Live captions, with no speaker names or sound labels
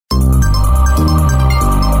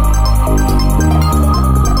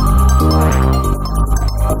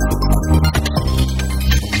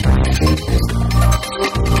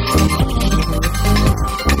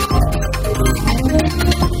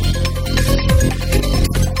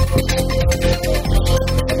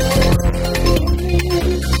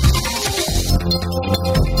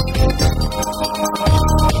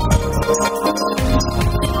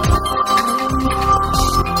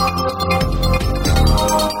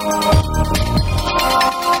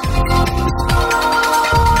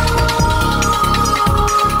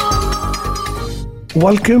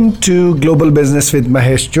Welcome to Global Business with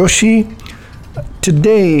Mahesh Joshi.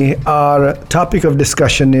 Today, our topic of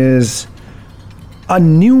discussion is a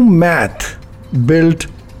new math built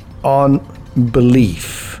on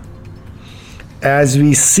belief. As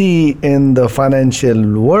we see in the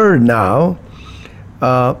financial world now,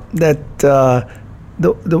 let's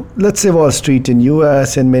say Wall Street in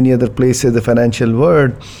US and many other places, the financial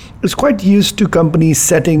world is quite used to companies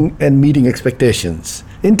setting and meeting expectations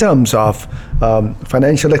in terms of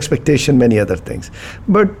financial expectation, many other things.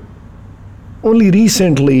 But only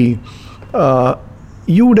recently,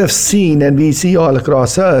 you would have seen, and we see all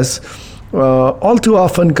across us, all too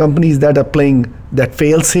often companies that are playing that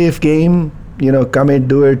fail-safe game, commit,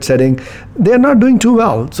 do it, setting, they're not doing too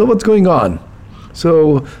well. So what's going on?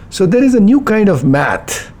 So there is a new kind of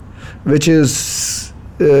math which is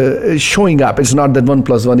showing up. It's not that 1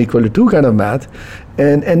 + 1 = 2 kind of math.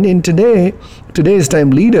 And in today's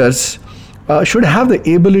time, leaders should have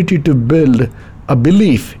the ability to build a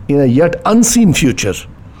belief in a yet unseen future.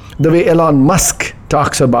 The way Elon Musk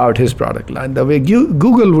talks about his product line, the way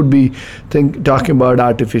Google would be talking about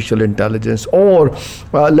artificial intelligence, or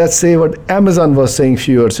let's say what Amazon was saying a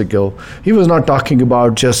few years ago. He was not talking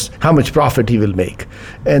about just how much profit he will make.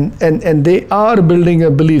 And they are building a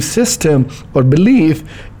belief system or belief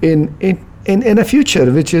in a future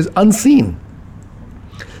which is unseen.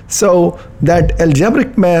 So that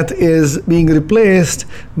algebraic math is being replaced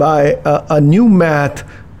by a new math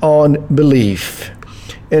on belief.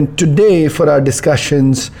 And today, for our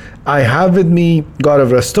discussions, I have with me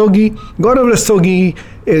Gaurav Rastogi. Gaurav Rastogi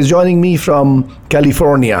is joining me from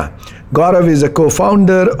California. Gaurav is a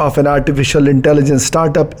co-founder of an artificial intelligence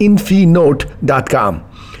startup, Infinote.com.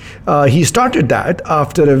 He started that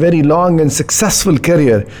after a very long and successful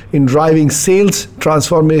career in driving sales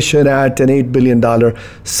transformation at an $8 billion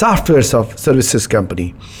software services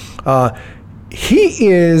company. He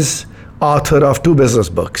is author of 2 business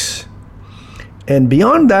books. And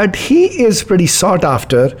beyond that, he is pretty sought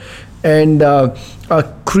after and a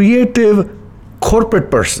creative corporate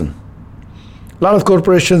person. A lot of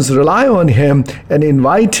corporations rely on him and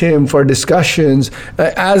invite him for discussions,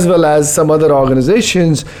 as well as some other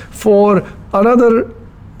organizations, for another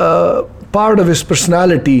part of his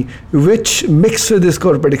personality, which mixed with his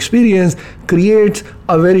corporate experience creates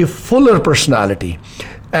a very fuller personality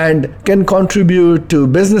and can contribute to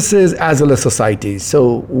businesses as well as societies.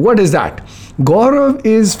 So what is that? Gaurav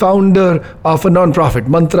is founder of a nonprofit,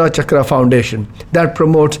 Mantra Chakra Foundation, that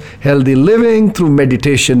promotes healthy living through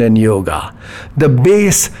meditation and yoga, the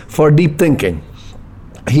base for deep thinking.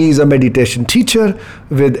 He is a meditation teacher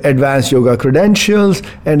with advanced yoga credentials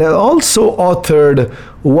and has also authored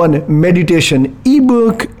one meditation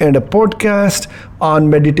ebook and a podcast on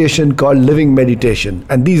meditation called Living Meditation.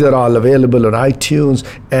 And these are all available on iTunes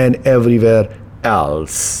and everywhere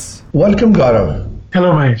else. Welcome, Gaurav.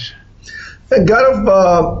 Hello, Mahesh.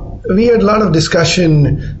 Gaurav, we had a lot of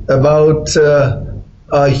discussion about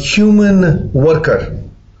a human worker.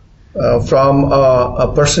 From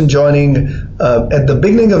a person joining at the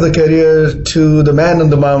beginning of the career to the man on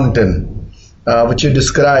the mountain, which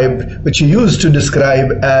you used to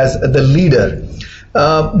describe as the leader.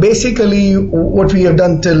 Basically, what we have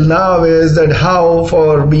done till now is that how,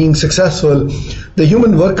 for being successful, the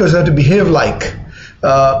human workers have to behave like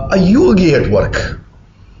a yogi at work,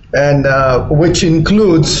 and which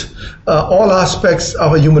includes all aspects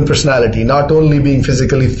of a human personality, not only being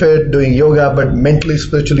physically fit, doing yoga, but mentally,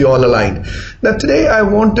 spiritually all aligned. Now today I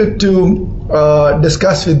wanted to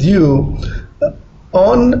discuss with you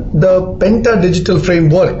on the Penta digital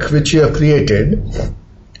framework which you have created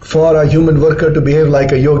for a human worker to behave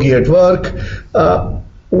like a yogi at work.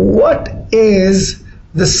 What is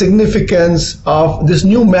the significance of this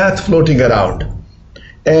new math floating around?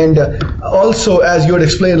 And also, as you had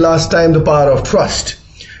explained last time, the power of trust.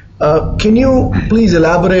 Can you please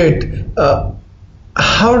elaborate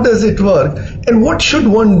how does it work and what should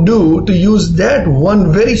one do to use that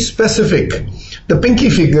one very specific, the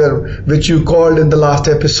pinky figure which you called in the last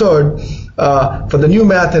episode, for the new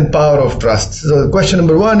math and power of trust? So question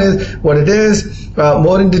number 1 is what it is,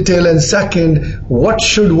 more in detail, and second, what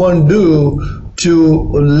should one do to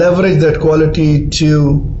leverage that quality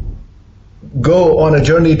to go on a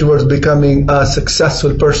journey towards becoming a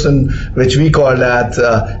successful person, which we call that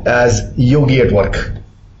as yogi at work?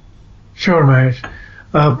 Sure, Mahesh.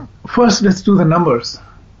 First, let's do the numbers.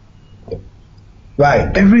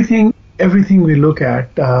 Right. Everything we look at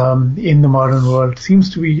in the modern world seems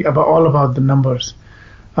to be all about the numbers.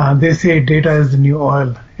 They say data is the new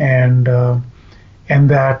oil, and and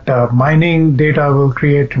that mining data will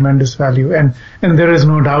create tremendous value. And there is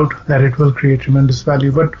no doubt that it will create tremendous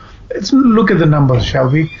value. But let's look at the numbers, shall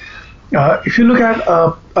we? If you look at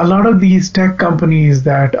a lot of these tech companies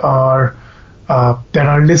that are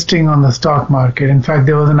listing on the stock market, in fact,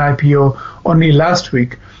 there was an IPO only last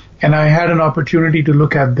week, and I had an opportunity to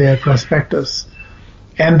look at their prospectus.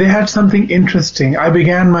 And they had something interesting. I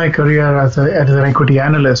began my career as an equity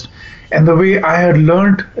analyst, and the way I had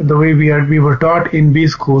learned, the way we were taught in B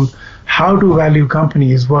school how to value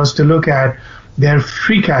companies was to look at their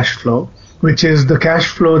free cash flow, which is the cash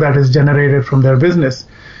flow that is generated from their business.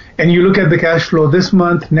 And you look at the cash flow this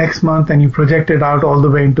month, next month, and you project it out all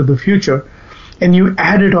the way into the future, and you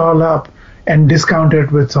add it all up and discount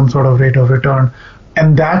it with some sort of rate of return,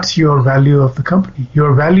 and that's your value of the company.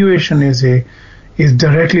 Your valuation is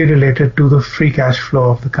directly related to the free cash flow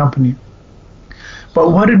of the company.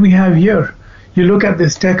 But what did we have here? You look at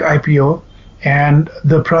this tech IPO, and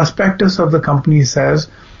the prospectus of the company says,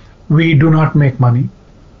 we do not make money.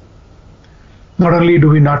 Not only do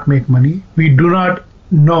we not make money, we do not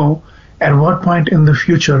know at what point in the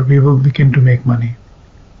future we will begin to make money.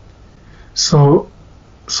 So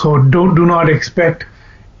do not expect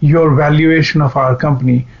your valuation of our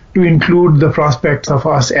company to include the prospects of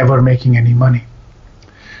us ever making any money.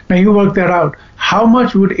 Now you work that out. How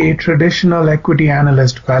much would a traditional equity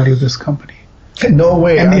analyst value this company? No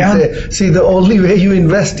way. See, the only way you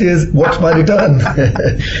invest is what's my return?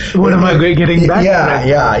 What am I getting back?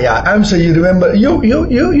 Yeah. I'm sure you remember.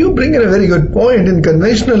 You bring in a very good point. In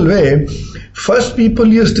conventional way, first people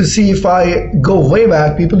used to see, if I go way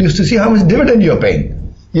back, people used to see how much dividend you're paying.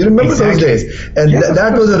 You remember those days, and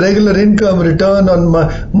that was a regular income return on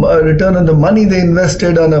return on the money they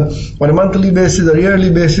invested on a monthly basis or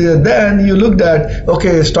yearly basis. And then you looked at,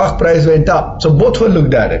 okay, stock price went up, so both were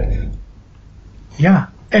looked at it. Yeah,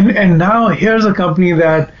 and now here's a company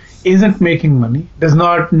that isn't making money, does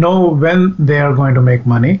not know when they are going to make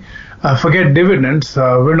money. Forget dividends.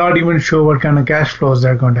 We're not even sure what kind of cash flows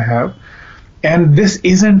they're going to have, and this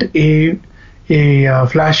isn't a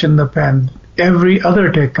flash in the pan. Every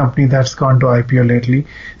other tech company that's gone to IPO lately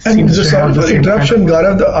seems to have the same interruption,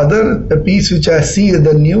 Gaurav, the other piece which I see,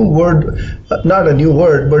 the new word, not a new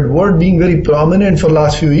word, but word being very prominent for the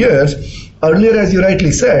last few years. Earlier, as you rightly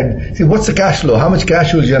said, see, what's the cash flow? How much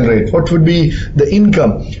cash will generate? What would be the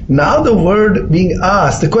income? Now the word being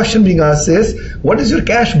asked, the question being asked is, what is your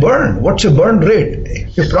cash burn? What's your burn rate?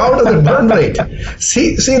 You're proud of the burn rate.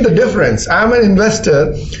 See the difference. I'm an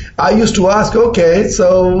investor. I used to ask, okay,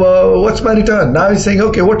 so what's my return? Now he's saying,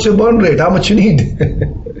 okay, what's your burn rate? How much you need?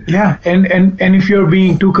 Yeah, and if you're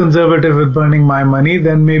being too conservative with burning my money,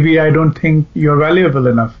 then maybe I don't think you're valuable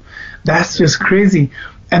enough. That's just crazy.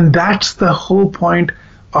 And that's the whole point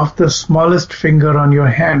of the smallest finger on your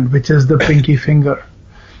hand, which is the pinky finger,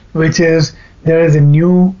 which is there is a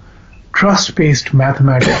new trust-based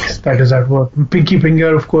mathematics that is at work. Pinky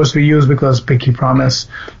finger, of course, we use because pinky promise,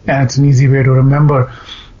 and it's an easy way to remember.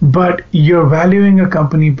 But you're valuing a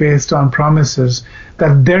company based on promises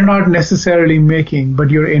that they're not necessarily making, but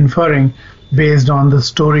you're inferring based on the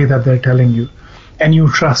story that they're telling you, and you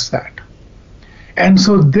trust that. And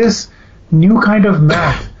so this new kind of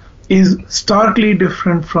math is starkly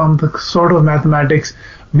different from the sort of mathematics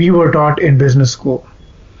we were taught in business school,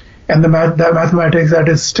 and the mathematics that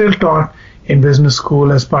is still taught in business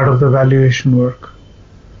school as part of the valuation work.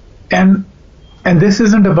 And this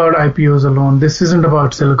isn't about IPOs alone. This isn't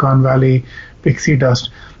about Silicon Valley pixie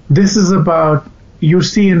dust. This is about, you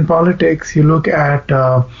see in politics, you look at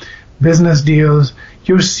business deals,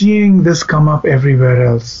 you're seeing this come up everywhere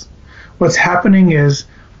else. What's happening is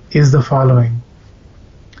the following.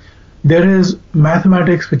 There is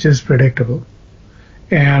mathematics which is predictable,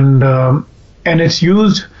 and it's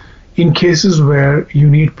used in cases where you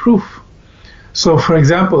need proof. So, for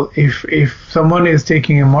example, if someone is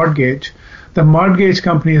taking a mortgage, the mortgage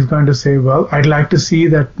company is going to say, well, I'd like to see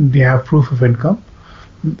that they have proof of income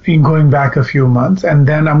in going back a few months, and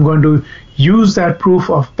then I'm going to use that proof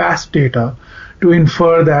of past data to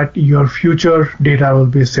infer that your future data will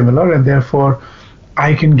be similar, and therefore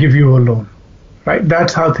I can give you a loan, right?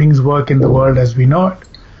 That's how things work in the world as we know it.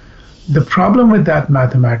 The problem with that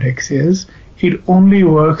mathematics is it only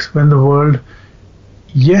works when the world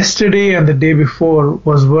yesterday and the day before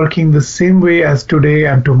was working the same way as today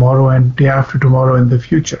and tomorrow and day after tomorrow in the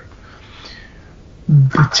future.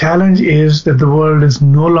 The challenge is that the world is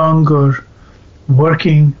no longer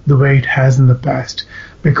working the way it has in the past.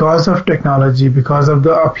 Because of technology, because of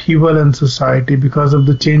the upheaval in society, because of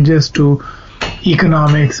the changes to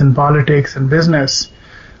economics and politics and business,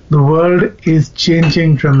 the world is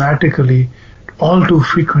changing dramatically all too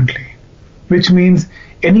frequently. which means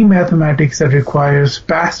any mathematics that requires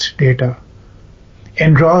past data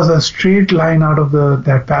and draws a straight line out of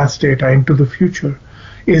that past data into the future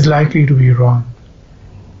is likely to be wrong.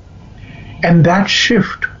 And that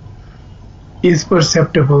shift is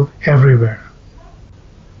perceptible everywhere.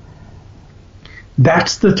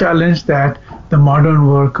 That's the challenge that the modern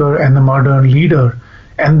worker and the modern leader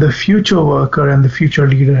and the future worker and the future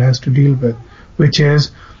leader has to deal with, which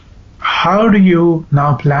is, how do you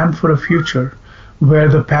now plan for a future where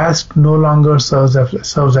the past no longer serves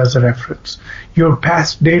as a reference? Your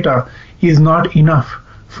past data is not enough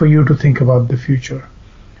for you to think about the future.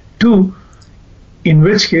 Two, in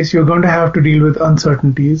which case you're going to have to deal with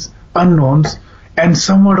uncertainties, unknowns, and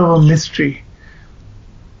somewhat of a mystery.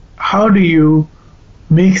 How do you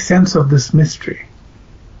make sense of this mystery?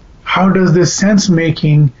 How does this sense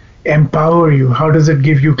making empower you? How does it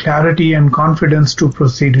give you clarity and confidence to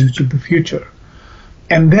proceed into the future?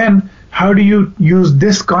 And then how do you use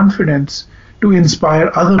this confidence to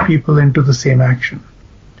inspire other people into the same action?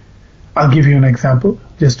 I'll give you an example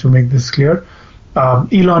just to make this clear.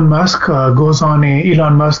 Elon Musk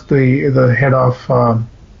Elon Musk, the head of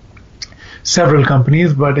several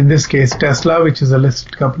companies, but in this case Tesla, which is a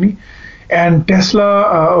listed company. And Tesla,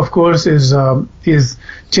 of course, is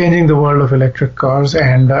changing the world of electric cars,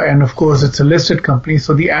 and of course it's a listed company.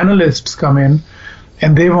 So the analysts come in,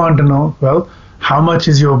 and they want to know, well, how much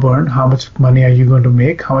is your burn? How much money are you going to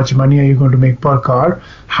make? How much money are you going to make per car?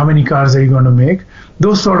 How many cars are you going to make?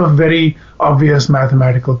 Those sort of very obvious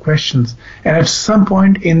mathematical questions. And at some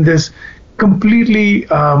point in this completely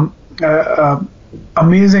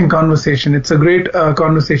amazing conversation, it's a great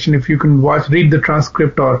conversation if you can read the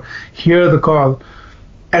transcript or hear the call.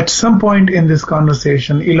 At some point in this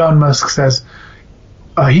conversation, Elon Musk says,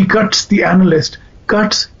 he cuts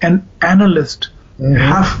an analyst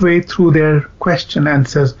halfway through their question and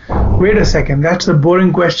says, wait a second, that's a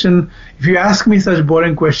boring question. If you ask me such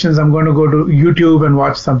boring questions, I'm going to go to YouTube and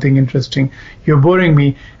watch something interesting. You're boring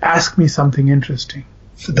me. Ask me something interesting.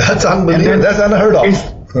 That's unbelievable. That's unheard of.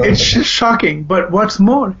 It's just shocking. But what's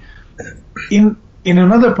more, in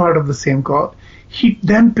another part of the same call, he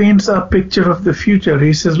then paints a picture of the future.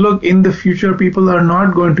 He says, look, in the future, people are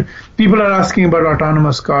asking about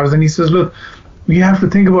autonomous cars. And he says, look, we have to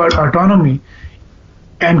think about autonomy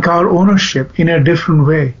and car ownership in a different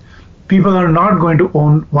way. People are not going to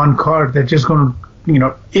own one car. They're just going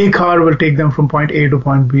to, a car will take them from point A to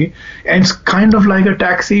point B. And it's kind of like a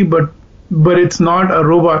taxi, but it's not a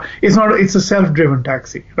robot. It's a self-driven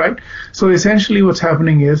taxi, right? So essentially what's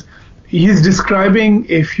happening is he's describing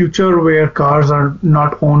a future where cars are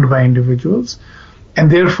not owned by individuals,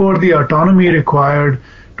 and therefore the autonomy required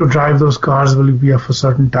to drive those cars will be of a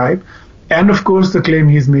certain type. And of course, the claim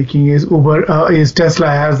he's making is Tesla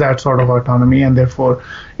has that sort of autonomy, and therefore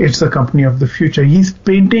it's the company of the future. He's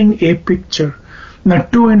painting a picture. Now,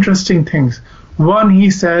 two interesting things. One,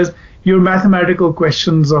 he says, your mathematical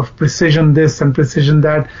questions of precision this and precision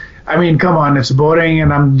that, I mean, come on, it's boring,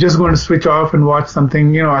 and I'm just going to switch off and watch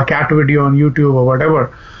something, a cat video on YouTube or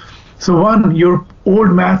whatever. So one, your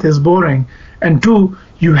old math is boring. And two,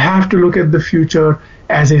 you have to look at the future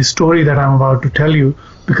as a story that I'm about to tell you,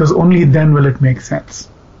 because only then will it make sense.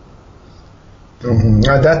 Mm-hmm.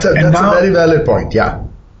 That's a very valid point, yeah.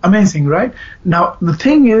 Amazing, right? Now, the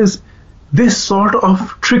thing is, this sort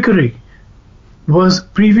of trickery was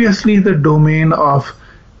previously the domain of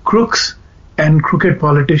crooks and crooked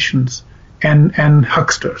politicians and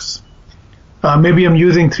hucksters. Maybe I'm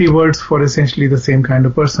using three words for essentially the same kind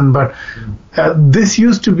of person, but this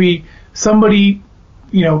used to be somebody,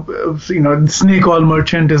 snake oil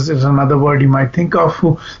merchant is another word you might think of,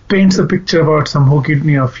 who paints a picture about some hokey,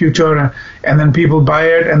 future, and then people buy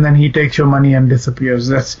it, and then he takes your money and disappears.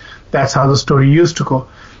 That's how the story used to go.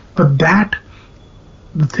 But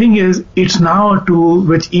the thing is, it's now a tool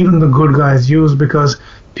which even the good guys use, because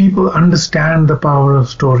people understand the power of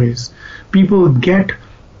stories. People get,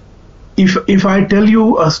 if I tell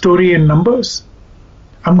you a story in numbers,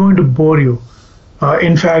 I'm going to bore you.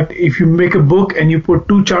 In fact, if you make a book and you put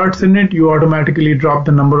two charts in it, you automatically drop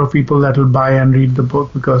the number of people that will buy and read the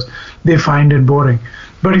book because they find it boring.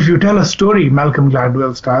 But if you tell a story, Malcolm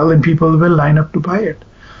Gladwell style, then people will line up to buy it.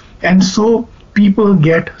 And so people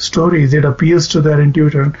get stories. It appeals to their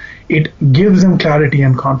intuition. It gives them clarity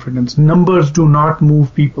and confidence. Numbers do not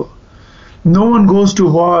move people. No one goes to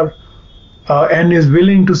war and is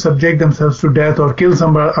willing to subject themselves to death or kill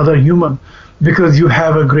some other human because you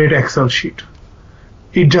have a great Excel sheet.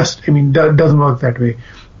 It doesn't work that way.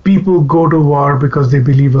 People go to war because they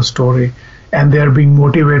believe a story, and they're being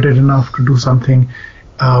motivated enough to do something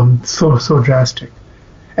so drastic.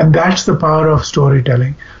 And that's the power of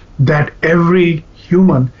storytelling. that every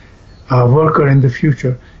human worker in the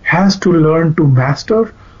future has to learn to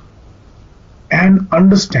master and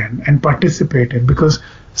understand and participate in, because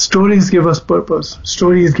stories give us purpose,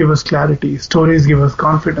 stories give us clarity, stories give us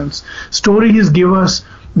confidence, stories give us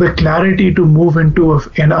the clarity to move into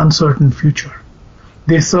an uncertain future.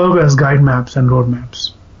 They serve as guide maps and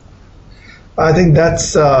roadmaps. I think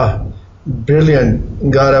that's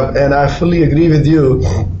brilliant, Gaurav, and I fully agree with you.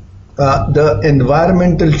 The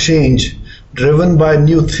environmental change driven by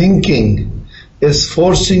new thinking is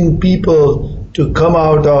forcing people to come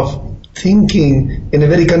out of thinking in a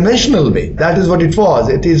very conventional way. That is what it was.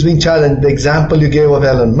 It is being challenged. The example you gave of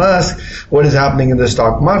Elon Musk, what is happening in the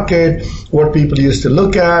stock market, what people used to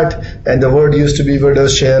look at, and the word used to be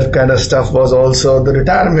widows share kind of stuff was also the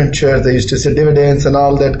retirement shares. They used to say dividends and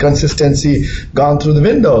all that consistency gone through the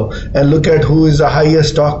window. And look at who is the highest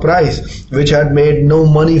stock price, which had made no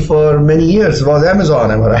money for many years, was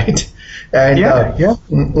Amazon, am I right? And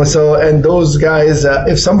so, and those guys,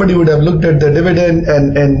 if somebody would have looked at the dividend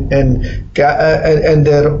and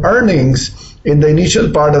their earnings in the initial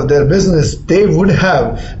part of their business, they would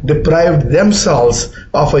have deprived themselves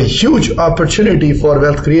of a huge opportunity for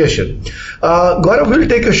wealth creation. Gaurav, we'll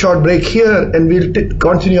take a short break here and we'll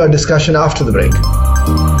continue our discussion after the break.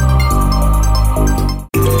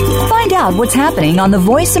 Find out what's happening on the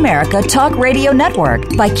Voice America Talk Radio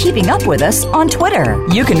Network by keeping up with us on Twitter.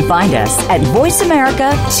 You can find us at Voice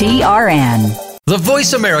America TRN. The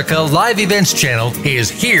Voice America Live Events channel is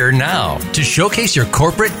here now to showcase your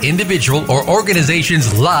corporate, individual, or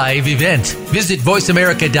organization's live event. Visit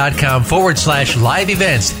voiceamerica.com/live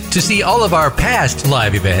events to see all of our past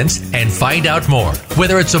live events and find out more.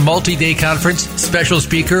 Whether it's a multi-day conference, special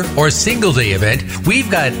speaker, or single-day event, we've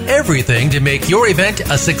got everything to make your event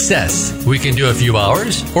a success. We can do a few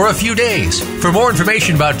hours or a few days. For more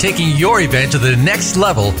information about taking your event to the next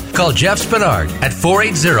level, call Jeff Spinard at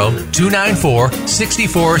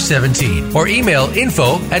 480-294-6417 or email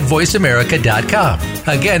info@voiceamerica.com.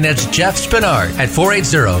 Again, that's Jeff Spinard at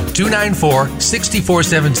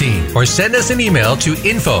 480-294-6417 or send us an email to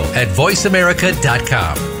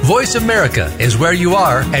info@voiceamerica.com. Voice America is where you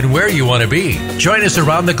are and where you want to be. Join us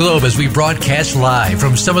around the globe as we broadcast live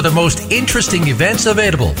from some of the most interesting events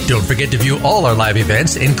available. Don't forget to view all our live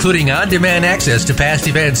events, including on-demand access to past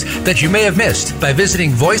events that you may have missed by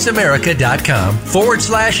visiting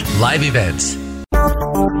voiceamerica.com/live events.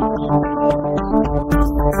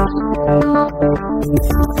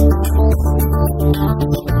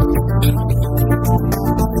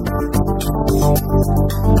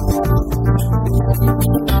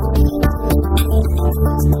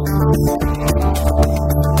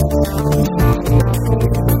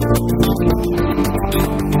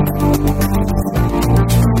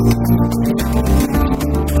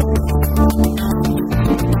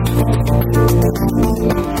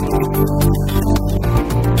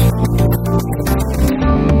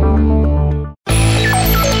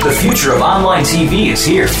 The future of online TV is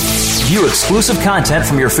here. View exclusive content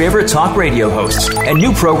from your favorite talk radio hosts and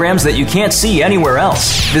new programs that you can't see anywhere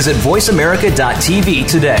else. Visit voiceamerica.tv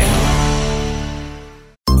today.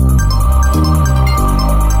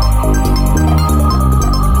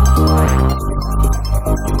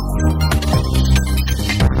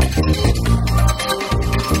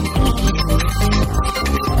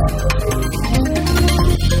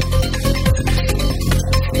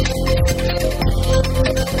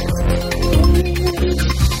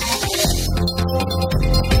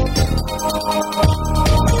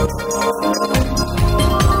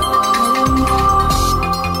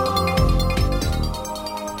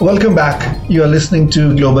 Welcome back. You are listening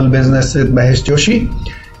to Global Business with Mahesh Joshi.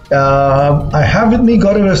 I have with me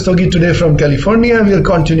Gaurav Rastogi today from California. We are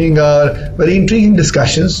continuing our very intriguing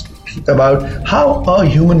discussions about how a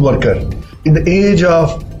human worker in the age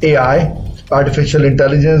of AI, artificial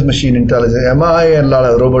intelligence, machine intelligence, MI, and a lot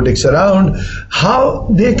of robotics around, how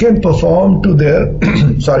they can perform to their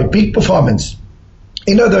peak performance.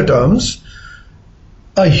 In other terms,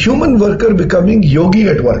 a human worker becoming yogi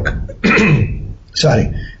at work.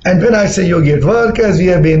 And when I say yogi at work, as we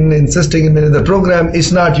have been insisting in the program,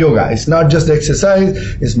 it's not yoga. It's not just exercise.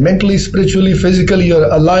 It's mentally, spiritually, physically,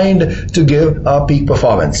 you're aligned to give a peak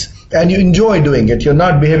performance. And you enjoy doing it. You're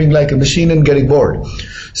not behaving like a machine and getting bored.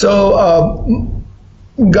 So,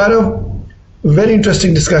 Gaurav, very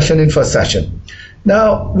interesting discussion in first session.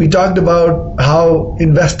 Now, we talked about how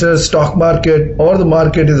investors, stock market, or the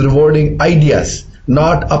market is rewarding ideas,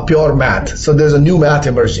 not a pure math. So there's a new math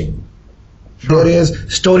emerging. There is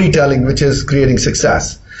storytelling, which is creating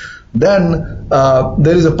success. Then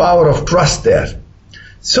there is a power of trust there.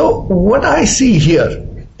 So what I see here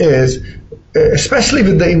is especially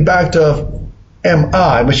with the impact of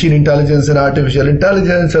MI, machine intelligence and artificial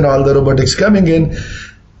intelligence and all the robotics coming in,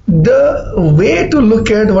 the way to look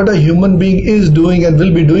at what a human being is doing and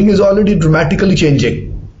will be doing is already dramatically changing.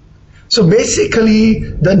 So basically,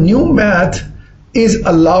 the new math is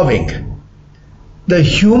allowing the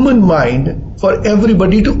human mind for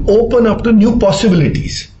everybody to open up to new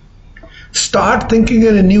possibilities. Start thinking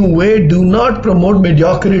in a new way. Do not promote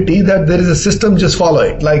mediocrity that there is a system, just follow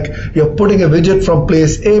it. Like you're putting a widget from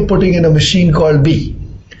place A, putting in a machine called B.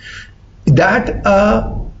 That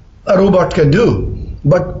a robot can do.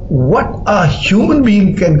 But what a human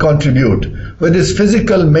being can contribute with his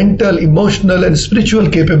physical, mental, emotional, and spiritual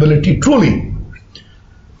capability, truly,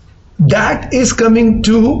 that is coming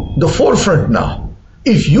to the forefront now.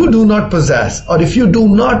 If you do not possess, or if you do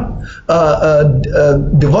not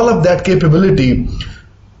develop that capability,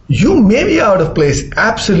 you may be out of place,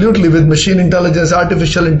 absolutely, with machine intelligence,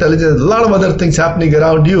 artificial intelligence, a lot of other things happening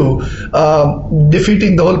around you,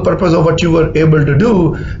 defeating the whole purpose of what you were able to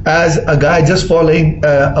do as a guy just following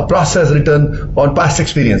a process written on past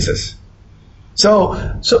experiences. So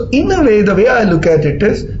in a way, the way I look at it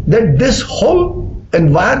is that this whole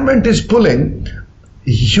environment is pulling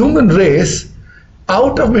human race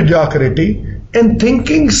out of mediocrity and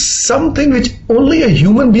thinking something which only a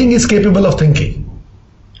human being is capable of thinking.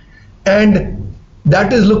 And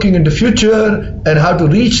that is looking into future and how to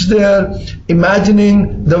reach there,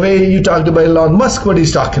 imagining the way you talked about Elon Musk, what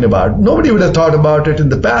he's talking about. Nobody would have thought about it in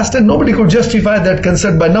the past, and nobody could justify that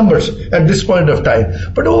concept by numbers at this point of time.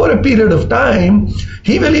 But over a period of time,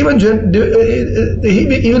 he will even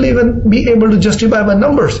be able to justify by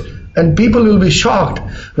numbers. And people will be shocked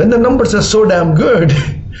when the numbers are so damn good.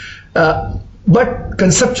 But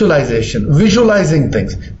conceptualization, visualizing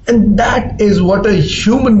things, and that is what a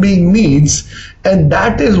human being needs, and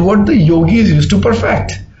that is what the yogis used to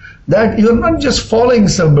perfect. That you're not just following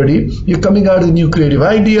somebody, you're coming out with new creative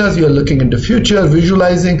ideas, you're looking into future,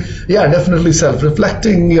 visualizing, definitely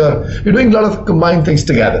self-reflecting, you're doing a lot of combined things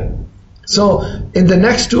together. So in the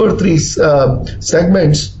next 2 or 3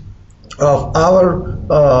 segments of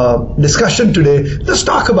our discussion today, let's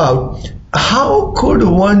talk about how could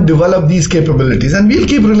one develop these capabilities, and we'll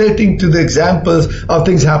keep relating to the examples of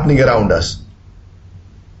things happening around us.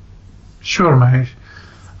 Sure, Mahesh.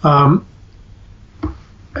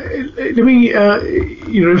 Let me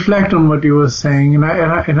reflect on what you were saying, and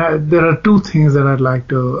there are 2 things that I'd like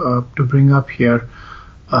to bring up here.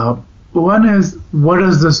 One is, what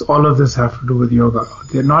does all of this have to do with yoga?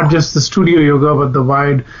 They're not just the studio yoga, but the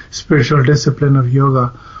wide spiritual discipline of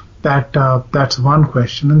yoga. That's one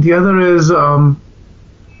question, and the other is,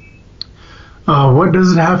 what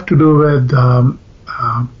does it have to do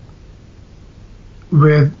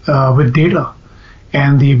with data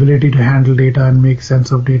and the ability to handle data and make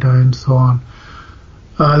sense of data and so on?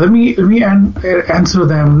 Let me answer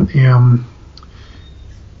them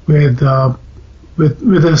with a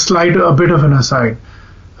bit of an aside.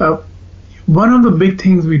 One of the big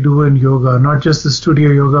things we do in yoga, not just the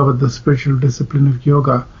studio yoga, but the spiritual discipline of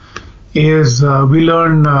yoga, is we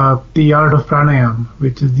learn the art of pranayama,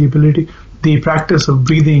 which is the practice of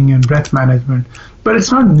breathing and breath management. But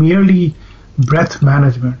it's not merely breath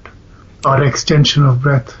management or extension of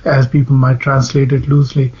breath, as people might translate it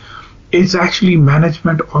loosely. It's actually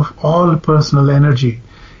management of all personal energy,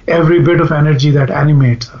 every bit of energy that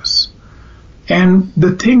animates us. And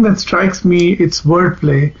the thing that strikes me, its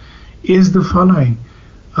wordplay, is the following.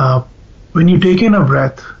 When you take in a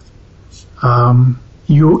breath,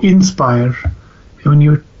 you inspire. When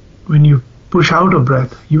you push out a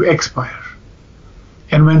breath, you expire.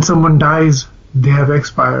 And when someone dies, they have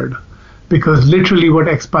expired, because literally what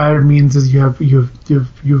expired means is you've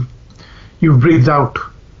breathed out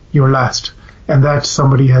your last, and that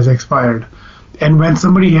somebody has expired. And when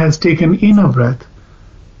somebody has taken in a breath,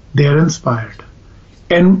 they are inspired.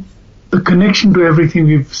 And the connection to everything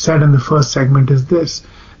we've said in the first segment is this: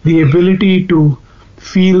 the ability to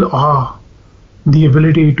feel awe, the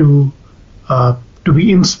ability to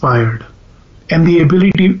be inspired, and the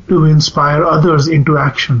ability to inspire others into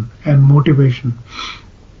action and motivation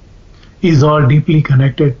is all deeply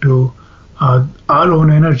connected to our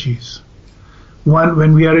own energies.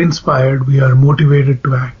 When we are inspired, we are motivated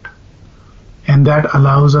to act, and that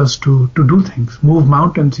allows us to do things, move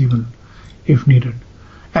mountains even, if needed.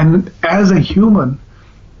 And as a human,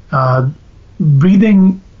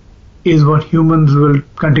 breathing is what humans will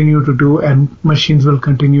continue to do, and machines will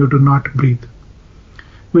continue to not breathe,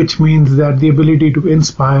 which means that the ability to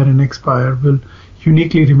inspire and expire will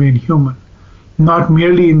uniquely remain human, not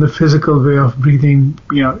merely in the physical way of breathing,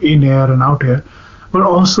 in air and out air, but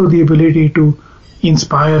also the ability to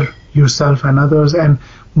inspire yourself and others, and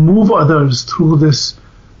move others through this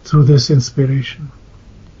inspiration.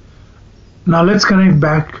 Now let's connect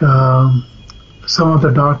back some of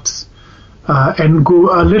the dots and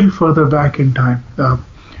go a little further back in time.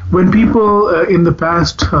 When people in the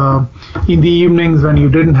past, in the evenings when you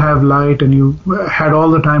didn't have light and you had all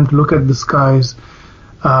the time to look at the skies,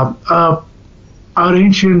 our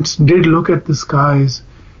ancients did look at the skies,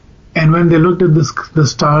 and when they looked at the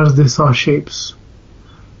stars, they saw shapes.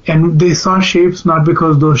 And they saw shapes not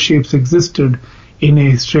because those shapes existed in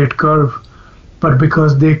a straight curve, but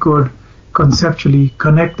because they could conceptually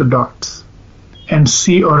connect the dots and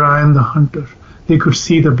see Orion the hunter. They could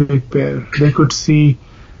see the Big Bear. They could see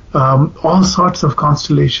all sorts of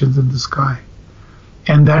constellations in the sky.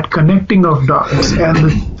 And that connecting of dots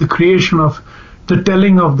and the creation of the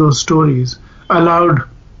telling of those stories allowed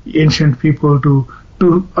ancient people to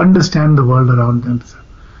understand the world around them.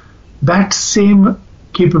 That same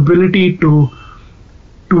capability to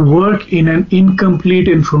work in an incomplete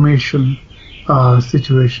information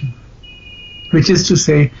situation, which is to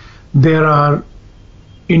say, there are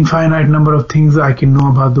infinite number of things I can know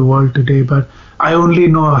about the world today, but I only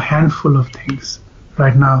know a handful of things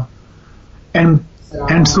right now. And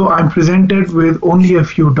so I'm presented with only a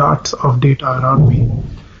few dots of data around me.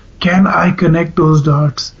 Can I connect those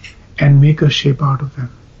dots and make a shape out of them?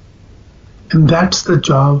 And that's the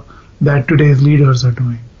job that today's leaders are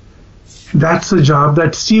doing. That's the job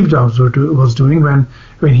that Steve Jobs was doing when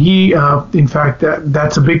he, in fact,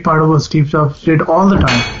 that's a big part of what Steve Jobs did all the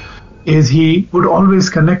time, is he would always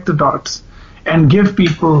connect the dots and give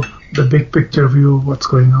people the big picture view of what's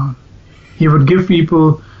going on. He would give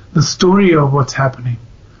people the story of what's happening.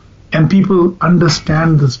 And people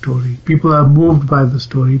understand the story. People are moved by the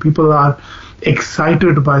story. People are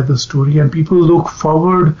excited by the story. And people look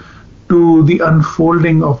forward to the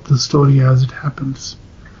unfolding of the story as it happens.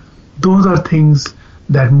 Those are things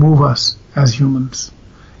that move us as humans.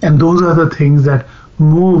 And those are the things that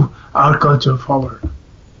move our culture forward.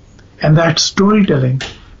 And that storytelling,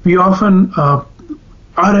 we often, our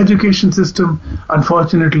education system,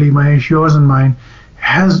 unfortunately, Mahesh, yours and mine,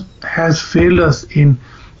 has failed us in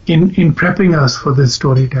prepping us for this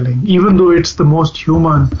storytelling, even though it's the most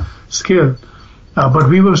human skill. But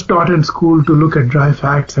we were taught in school to look at dry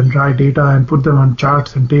facts and dry data and put them on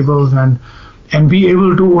charts and tables and be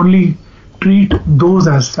able to only treat those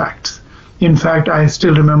as facts. In fact, I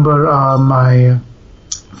still remember my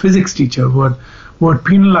physics teacher would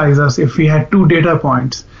penalize us if we had 2 data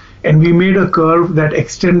points and we made a curve that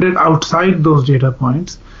extended outside those data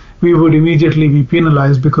points. We would immediately be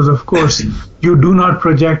penalized because, of course, you do not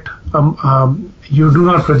project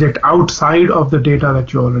outside of the data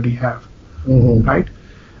that you already have, right?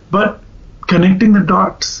 But connecting the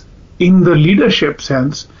dots in the leadership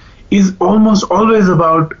sense is almost always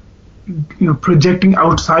about projecting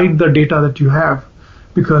outside the data that you have,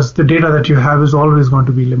 because the data that you have is always going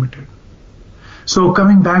to be limited. So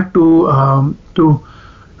coming back to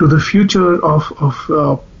the future of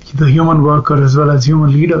the human worker as well as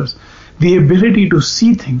human leaders, the ability to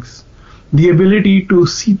see things,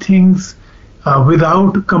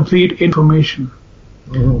 without complete information,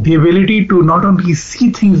 the ability to not only see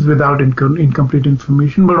things without incomplete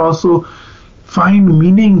information, but also find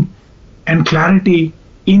meaning and clarity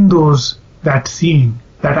in that seeing,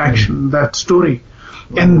 that action, that story,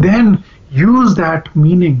 and then use that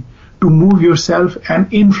meaning to move yourself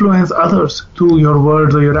and influence others through your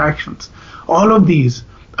words or your actions. All of these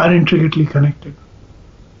are intricately connected.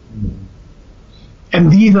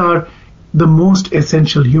 And these are the most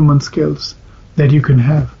essential human skills that you can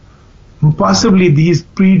have. Possibly these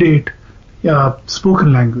predate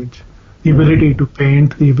spoken language, the ability to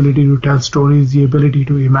paint, the ability to tell stories, the ability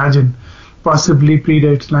to imagine, possibly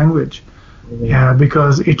predates language. Yeah,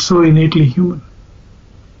 because it's so innately human.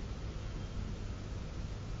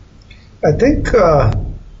 I think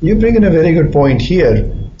you bring in a very good point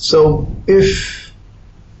here. So if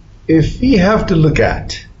we have to look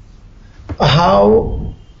at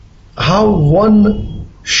how one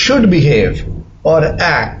should behave or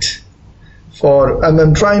act for, and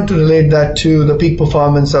I'm trying to relate that to the peak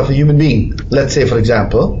performance of a human being, let's say, for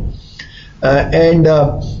example, and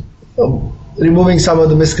removing some of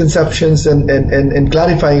the misconceptions and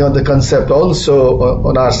clarifying on the concept also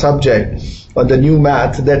on our subject, on the new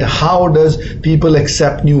math, that how does people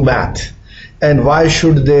accept new math and why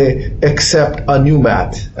should they accept a new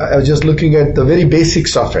math? I was just looking at the very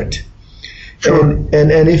basics of it. Sure.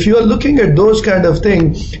 And if you are looking at those kind of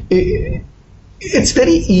things, it's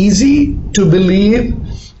very easy to believe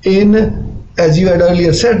in as you had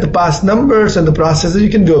earlier said, the past numbers and the processes, you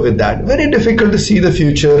can go with that. Very difficult to see the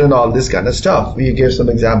future and all this kind of stuff. We gave some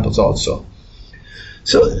examples also.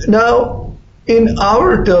 So now, in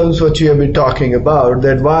our terms, what you have been talking about,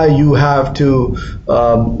 that why you have to,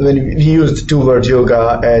 when you use the two words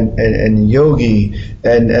yoga and yogi,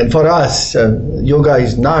 and for us, yoga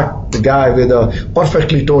is not the guy with a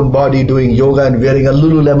perfectly toned body doing yoga and wearing a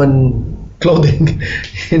Lululemon clothing,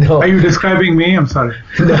 Are you describing me? I'm sorry.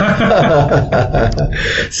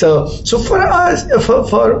 So for us,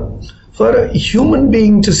 for a human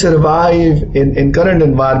being to survive in current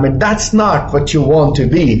environment, that's not what you want to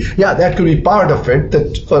be. Yeah, that could be part of it,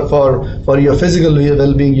 that for your physical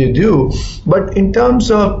well-being you do. But in terms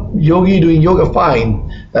of yogi doing yoga,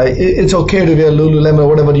 fine. It's okay to wear Lululemon or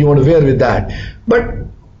whatever you want to wear with that. But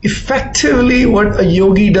effectively, what a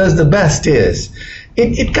yogi does the best is,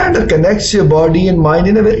 it kind of connects your body and mind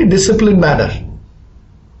in a very disciplined manner.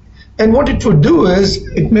 And what it would do is,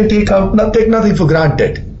 it may take nothing for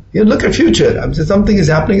granted. You look at future. I'm saying something is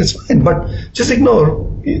happening, it's fine, but just ignore.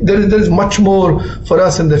 There is much more for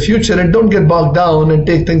us in the future, and don't get bogged down and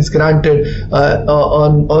take things granted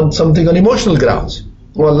on something on emotional grounds.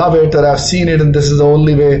 Well, love it, or I've seen it, and this is the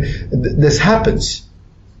only way this happens.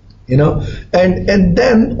 And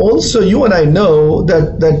then also you and I know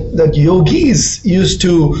that yogis used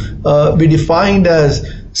to be defined as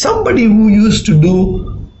somebody who used to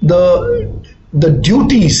do their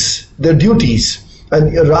duties,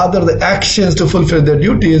 and rather the actions to fulfill their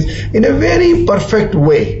duties in a very perfect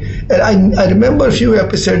way. And I remember a few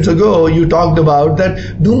episodes ago, you talked about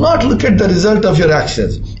that do not look at the result of your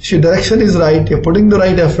actions. If your direction is right, you're putting the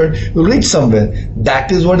right effort, you'll reach somewhere.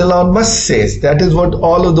 That is what Elon Musk says. That is what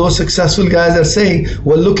all of those successful guys are saying.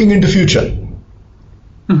 We're looking into future.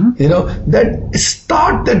 That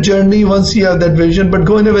start that journey once you have that vision, but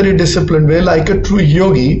go in a very disciplined way, like a true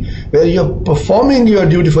yogi, where you're performing your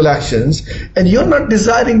dutiful actions and you're not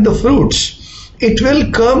desiring the fruits. It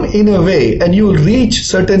will come in a way, and you will reach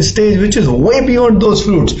certain stage which is way beyond those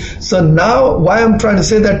fruits. So now, why I'm trying to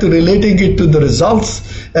say that, to relating it to the results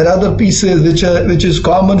and other pieces which is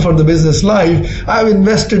common for the business life. I've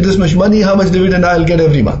invested this much money, how much dividend I'll get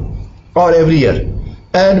every month or every year?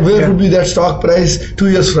 And where would be that stock price 2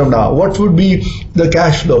 years from now? What would be the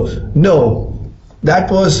cash flow? No,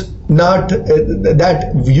 that was not,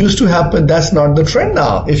 that used to happen. That's not the trend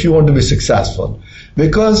now if you want to be successful.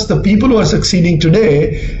 Because the people who are succeeding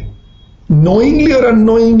today, knowingly or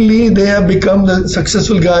unknowingly, they have become the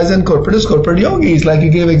successful guys and corporate yogis. Like you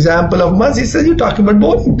gave example of Musk. He said, you're talking about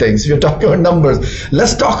boring things. You're talking about numbers.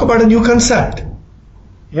 Let's talk about a new concept.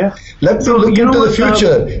 Yeah. Let me look into the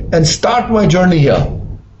future and start my journey here.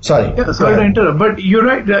 Sorry. Yeah, sorry to interrupt, but you're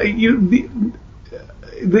right. The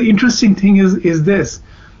interesting thing is this: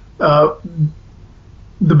 the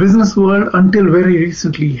business world until very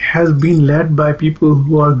recently has been led by people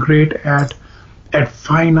who are great at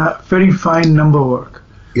very fine number work.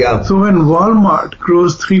 Yeah. So when Walmart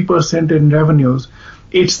grows 3% in revenues,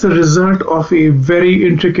 it's the result of a very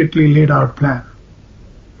intricately laid out plan,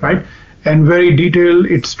 right? And very detailed.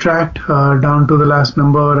 It's tracked down to the last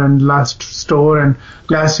number and last store and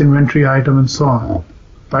last inventory item and so on,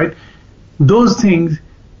 right? Those things,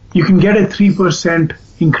 you can get a 3%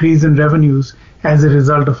 increase in revenues as a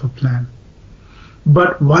result of a plan.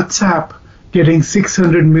 But WhatsApp getting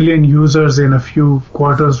 600 million users in a few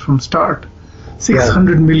quarters from start,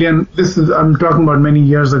 600 million, I'm talking about many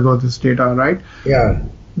years ago, this data, right? Yeah.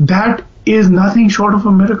 That is nothing short of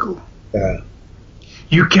a miracle. Yeah.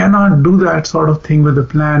 You cannot do that sort of thing with a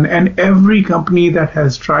plan, and every company that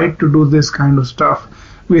has tried to do this kind of stuff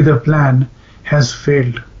with a plan has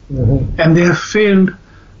failed. Mm-hmm. And they have failed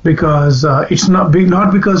because it's not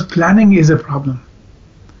because planning is a problem.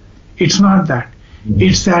 It's not that. Mm-hmm.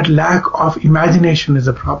 It's that lack of imagination is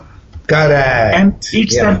a problem. Correct. And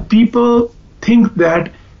it's that people think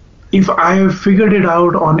that if I have figured it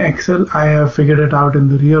out on Excel, I have figured it out in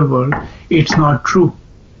the real world. It's not true.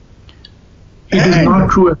 It is not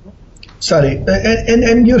true at all. Sorry,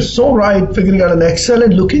 and you're so right, figuring out an Excel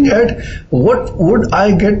and looking at what would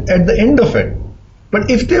I get at the end of it. But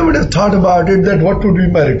if they would have thought about it, that what would be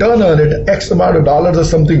my return on it, X amount of dollars or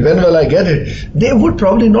something, when will I get it, they would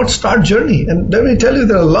probably not start journey. And let me tell you,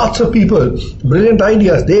 there are lots of people, brilliant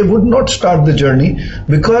ideas, they would not start the journey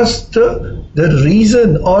because the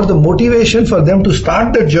reason or the motivation for them to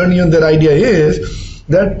start that journey on their idea is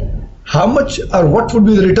that how much or what would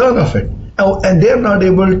be the return of it. And they're not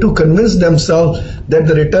able to convince themselves that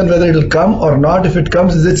the return, whether it will come or not, if it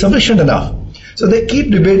comes, is it sufficient enough? So they keep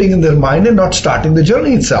debating in their mind and not starting the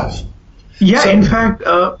journey itself. Yeah, so, in fact,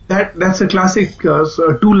 that's a classic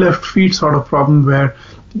two left feet sort of problem where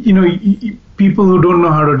people who don't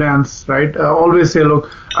know how to dance, right, always say, look,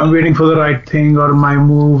 I'm waiting for the right thing, or my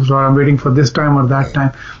moves, or I'm waiting for this time or that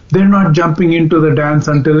time. They're not jumping into the dance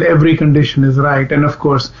until every condition is right. And of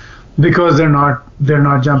course, because they're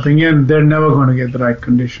not jumping in, they're never going to get the right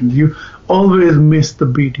conditions. You always miss the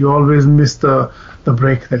beat. You always miss the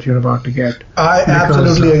break that you're about to get. I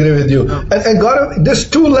absolutely agree with you. And Gaurav, there's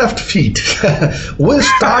two left feet. We'll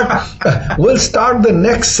start the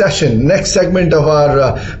next segment of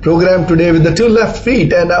our program today with the two left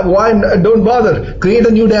feet. And don't bother, create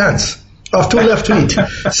a new dance of two left feet.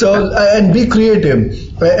 So, and be creative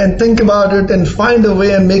and think about it and find a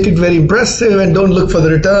way and make it very impressive, and don't look for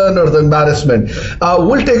the return or the embarrassment.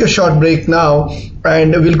 We'll take a short break now,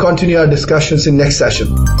 and we'll continue our discussions in next session.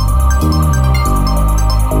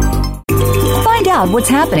 Find out what's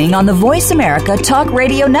happening on the Voice America Talk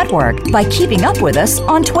Radio Network by keeping up with us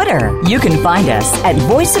on Twitter. You can find us at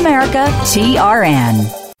Voice America TRN.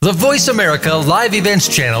 The Voice America Live Events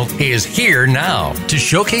channel is here now to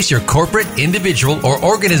showcase your corporate, individual, or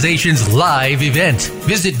organization's live event.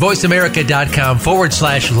 Visit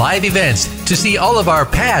voiceamerica.com/live events to see all of our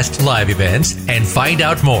past live events and find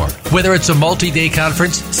out more. Whether it's a multi-day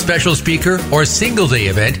conference, special speaker, or single-day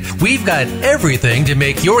event, we've got everything to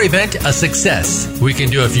make your event a success. We can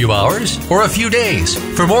do a few hours or a few days.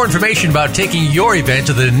 For more information about taking your event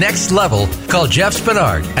to the next level, call Jeff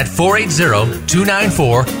Spinard at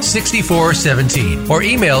 480-294-6417 or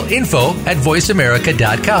email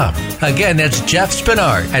info@voiceamerica.com. Again, that's Jeff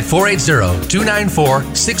Spinard at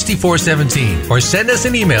 480-294-6417 or send us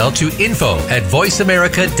an email to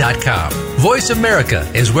info@voiceamerica.com. Voice America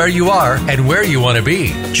is where you are and where you want to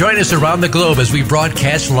be. Join us around the globe as we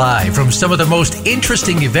broadcast live from some of the most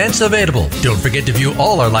interesting events available. Don't forget to view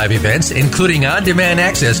all our live events, including on-demand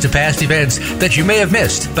access to past events that you may have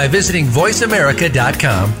missed by visiting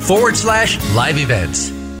voiceamerica.com/live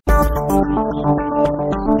events.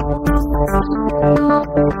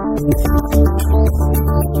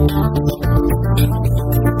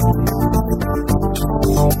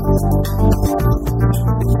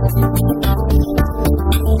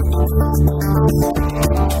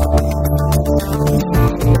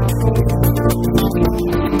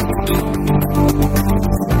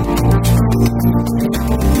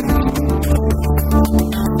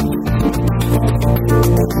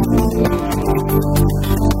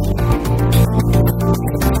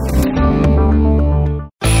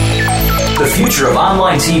 The future of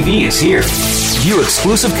online TV is here. View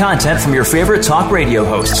exclusive content from your favorite talk radio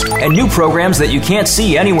hosts and new programs that you can't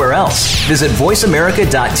see anywhere else. Visit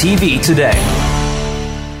voiceamerica.tv today.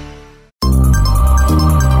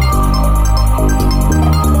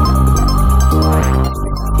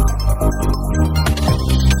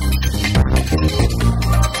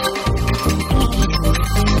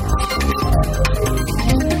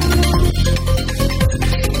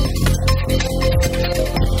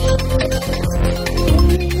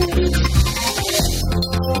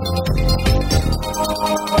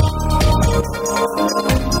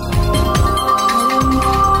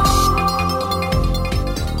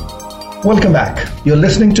 Welcome back. You're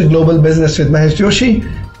listening to Global Business with Mahesh Joshi.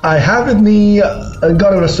 I have with me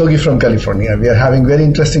Gaurav Rastogi from California. We are having very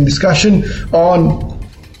interesting discussion on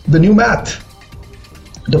the new math,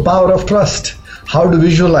 the power of trust, how to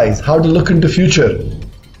visualize, how to look into future,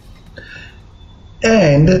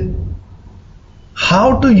 and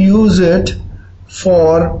how to use it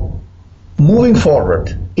for moving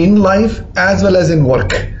forward in life as well as in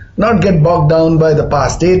work. Not get bogged down by the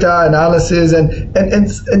past data analysis and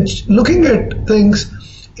looking at things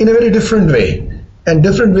in a very different way, and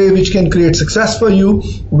different way which can create success for you,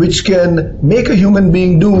 which can make a human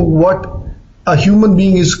being do what a human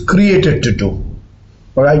being is created to do.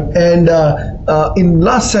 All right. And in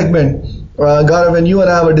last segment, Gaurav, when you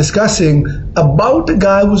and I were discussing about a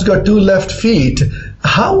guy who's got two left feet,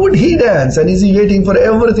 how would he dance? And is he waiting for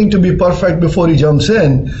everything to be perfect before he jumps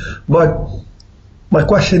in? But my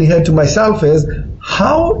question here to myself is,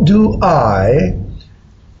 how do I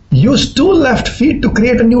use two left feet to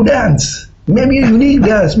create a new dance? Maybe a unique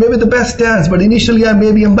dance, maybe the best dance, but initially I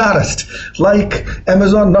may be embarrassed, like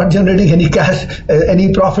Amazon not generating any cash,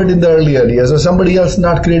 any profit in the earlier years, or somebody else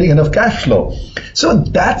not creating enough cash flow. So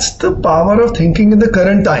that's the power of thinking in the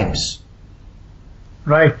current times.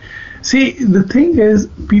 Right. See, the thing is,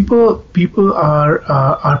 people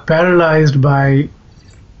are paralyzed by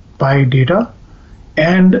data,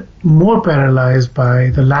 and more paralyzed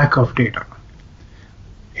by the lack of data.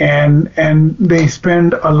 And they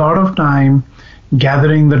spend a lot of time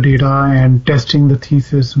gathering the data and testing the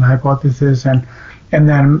thesis and hypothesis, and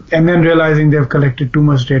then realizing they've collected too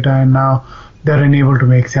much data, and now they're unable to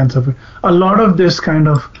make sense of it. A lot of this kind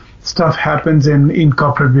of stuff happens in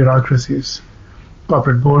corporate bureaucracies,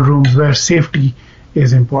 corporate boardrooms, where safety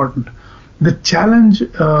is important. The challenge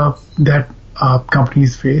that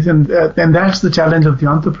companies face, and that's the challenge of the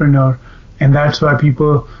entrepreneur, and that's why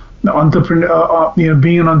people, the entrepreneur,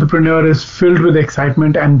 being an entrepreneur is filled with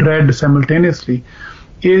excitement and dread simultaneously,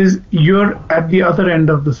 is you're at the other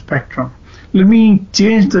end of the spectrum. Let me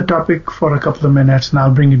change the topic for a couple of minutes, and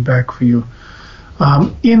I'll bring it back for you.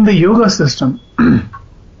 In the yoga system,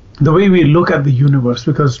 the way we look at the universe,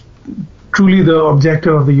 because truly the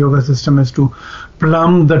objective of the yoga system is to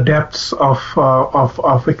plumb the depths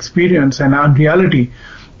of experience and reality,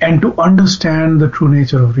 and to understand the true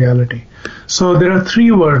nature of reality. So there are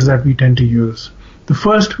three words that we tend to use. The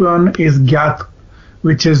first one is gyat,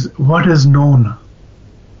 which is what is known,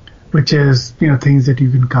 which is things that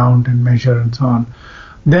you can count and measure and so on.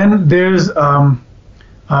 Then there's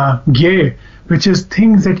gye, which is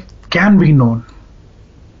things that can be known,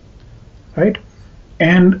 right?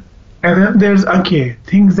 And then there's akye,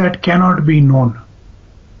 things that cannot be known,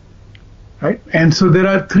 right? And so there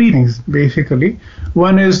are three things basically.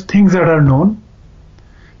 One is things that are known,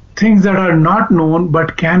 things that are not known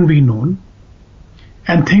but can be known,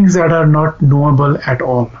 and things that are not knowable at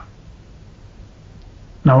all.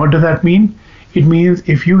 Now, what does that mean? It means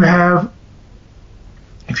if you have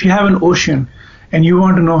an ocean and you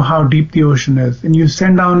want to know how deep the ocean is, and you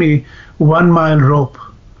send down a 1 mile rope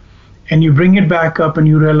and you bring it back up and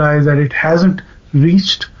you realize that it hasn't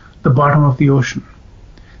reached the bottom of the ocean.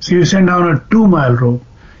 So you send down a 2 mile rope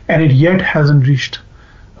and it yet hasn't reached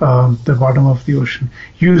the bottom of the ocean.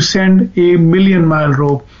 You send a 1,000,000 mile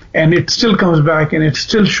rope and it still comes back and it's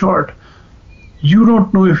still short. You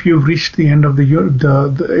don't know if you've reached the end of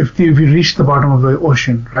if you reached the bottom of the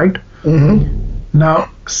ocean, right? Mm-hmm. Now,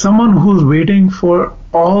 someone who's waiting for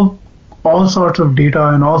all sorts of data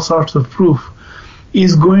and all sorts of proof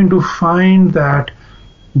is going to find that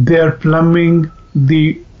they're plumbing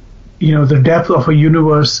the depth of a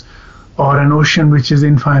universe or an ocean which is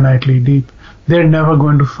infinitely deep. They're never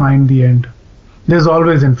going to find the end. There's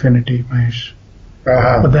always infinity, Mahesh.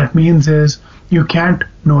 What that means is you can't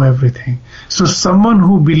know everything. So someone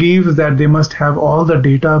who believes that they must have all the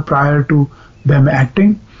data prior to them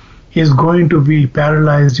acting is going to be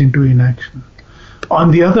paralyzed into inaction.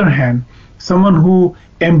 On the other hand, someone who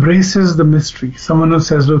embraces the mystery, someone who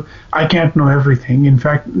says, look, I can't know everything. In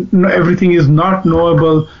fact, everything is not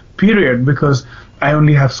knowable, period, because I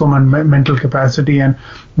only have so much mental capacity, and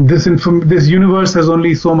this universe has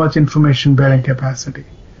only so much information bearing capacity,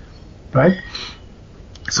 right?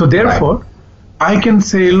 So therefore, right, I can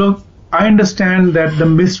say, look, I understand that the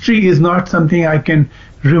mystery is not something I can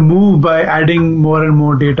remove by adding more and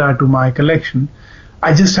more data to my collection.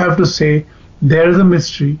 I just have to say, there is a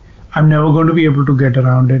mystery. I'm never going to be able to get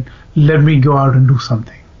around it. Let me go out and do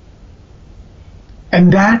something.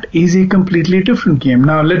 And that is a completely different game.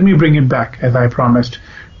 Now, let me bring it back, as I promised,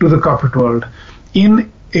 to the corporate world.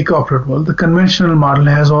 In a corporate world, the conventional model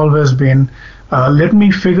has always been, let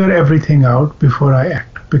me figure everything out before I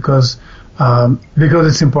act, because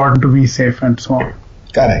it's important to be safe and so on.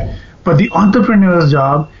 Correct. But the entrepreneur's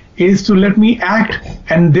job is to let me act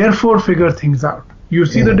and therefore figure things out. You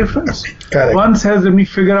see the difference? Correct. One says, let me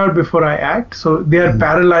figure out before I act. So they are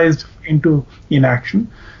paralyzed into inaction.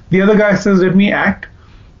 The other guy says, let me act.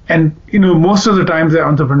 And, most of the times the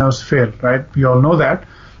entrepreneurs fail, right? We all know that.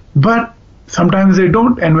 But sometimes they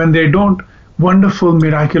don't. And when they don't, wonderful,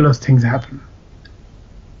 miraculous things happen.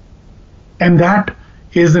 And that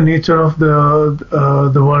is the nature of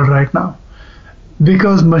the world right now.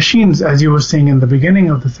 Because machines, as you were saying in the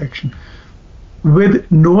beginning of the section,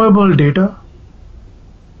 with knowable data,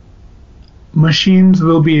 machines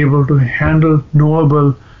will be able to handle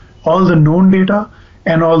all the known data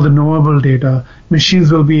and all the knowable data.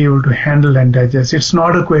 Machines will be able to handle and digest. It's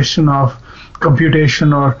not a question of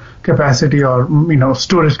computation or capacity or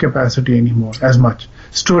storage capacity anymore as much.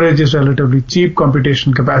 Storage is relatively cheap,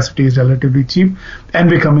 computation capacity is relatively cheap, and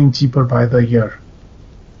becoming cheaper by the year.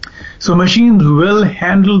 So machines will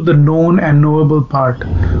handle the known and knowable part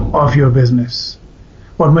of your business.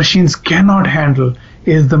 What machines cannot handle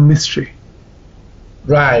is the mystery.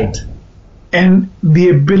 Right. And the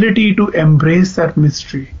ability to embrace that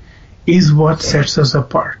mystery is what sets us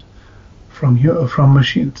apart from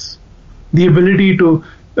machines. The ability to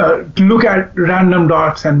look at random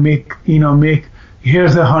dots and make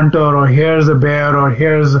here's a hunter, or here's a bear, or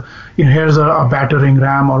here's a battering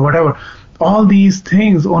ram, or whatever. All these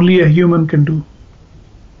things only a human can do.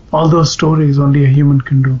 All those stories only a human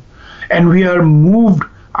can do. And we are moved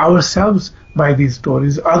ourselves by these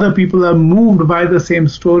stories. Other people are moved by the same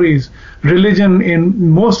stories.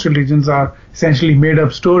 Most religions are essentially made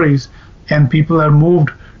up stories, and people are moved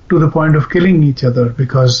to the point of killing each other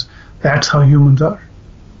because that's how humans are.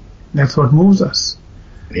 That's what moves us.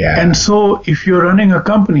 Yeah. And so if you're running a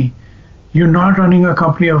company, you're not running a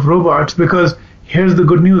company of robots, because here's the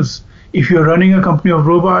good news. If you're running a company of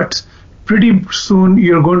robots, pretty soon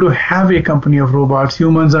you're going to have a company of robots.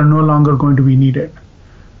 Humans are no longer going to be needed.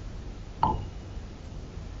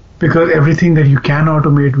 Because everything that you can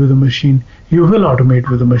automate with a machine, you will automate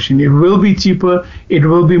with a machine. It will be cheaper, it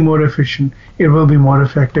will be more efficient, it will be more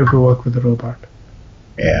effective to work with a robot.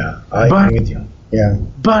 Yeah, I agree with you. Yeah.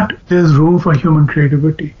 But there's room for human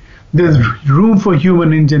creativity. There's room for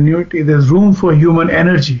human ingenuity. There's room for human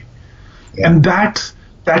energy. Yeah. And that's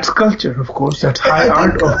culture, of course. That's high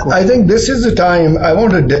art, of course. I think this is the time I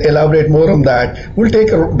want to elaborate more on that. We'll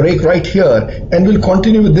take a break right here, and we'll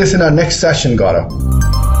continue with this in our next session, Gaurav.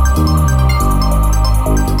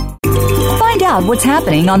 Find out what's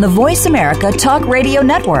happening on the Voice America Talk Radio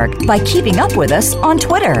Network by keeping up with us on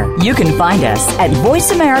Twitter. You can find us at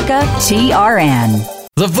Voice America TRN.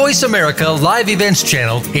 The Voice America Live Events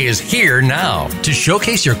channel is here now to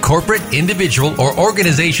showcase your corporate, individual, or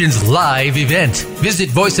organization's live event. Visit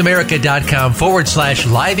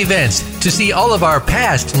voiceamerica.com/live events to see all of our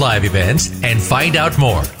past live events and find out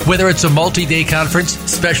more. Whether it's a multi-day conference,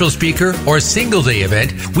 special speaker, or single-day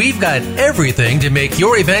event, we've got everything to make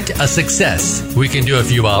your event a success. We can do a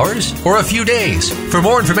few hours or a few days. For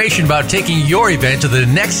more information about taking your event to the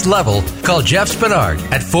next level, call Jeff Spinard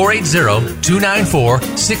at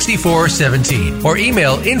 480-294-6417 or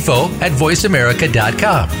email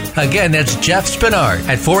info@voiceamerica.com. Again, that's Jeff Spinard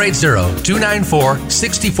at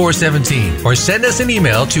 480-294-6417 or send us an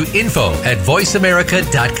email to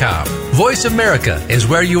info@voiceamerica.com. Voice America is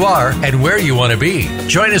where you are and where you want to be.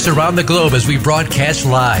 Join us around the globe as we broadcast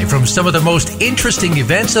live from some of the most interesting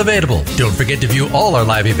events available. Don't forget to view all our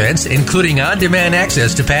live events, including on-demand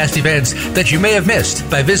access to past events that you may have missed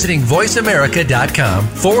by visiting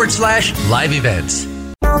voiceamerica.com/live events.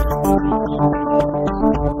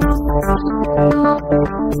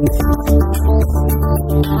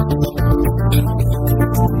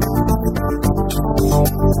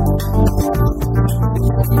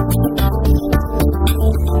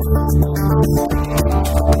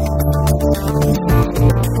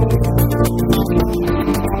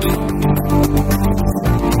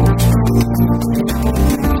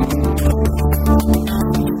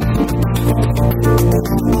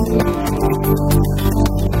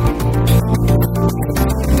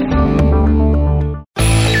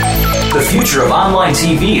 The future of online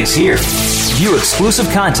TV is here. View exclusive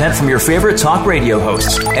content from your favorite talk radio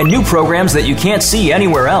hosts and new programs that you can't see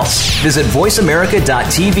anywhere else. Visit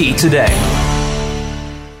voiceamerica.tv today.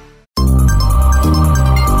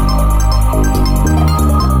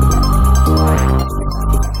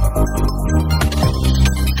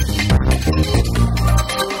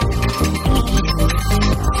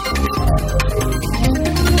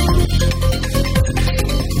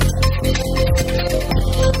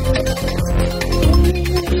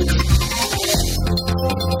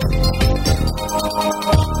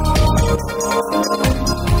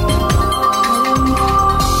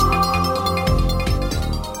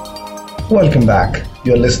 Welcome back.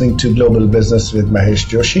 You're listening to Global Business with Mahesh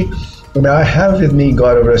Joshi. And I have with me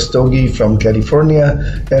Gaurav Rastogi from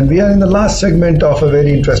California, and we are in the last segment of a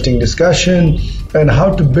very interesting discussion on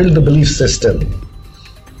how to build the belief system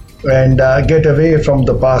and get away from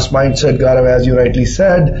the past mindset. Gaurav, as you rightly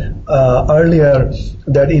said earlier,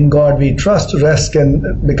 that in God we trust. Rest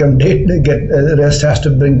can become rest has to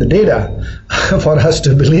bring the data for us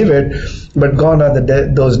to believe it. But gone are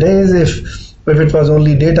those days. If it was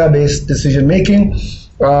only data-based decision making,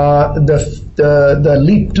 the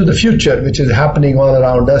leap to the future, which is happening all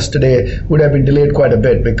around us today, would have been delayed quite a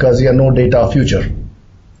bit because we have no data future.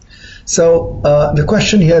 So the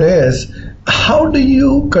question here is, how do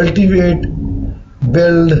you cultivate,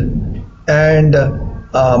 build, and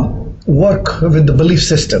work with the belief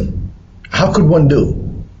system? How could one do?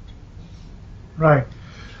 Right.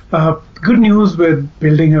 Good news with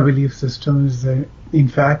building a belief system is that, in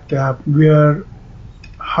fact, we are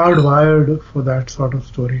hardwired for that sort of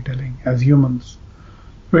storytelling as humans.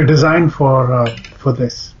 We're designed for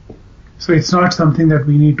this. So it's not something that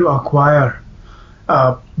we need to acquire.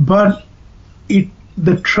 But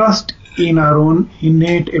the trust in our own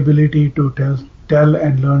innate ability to tell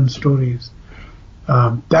and learn stories,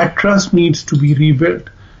 that trust needs to be rebuilt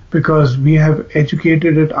because we have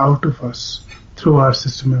educated it out of us through our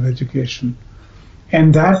system of education.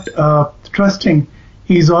 And that trusting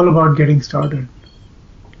is all about getting started.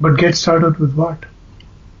 But get started with what?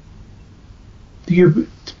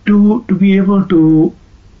 To be able to,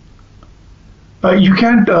 you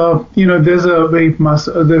can't, there's a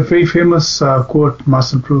very famous quote,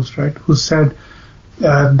 Marcel Proust, right, who said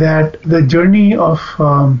that the journey of,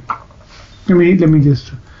 let me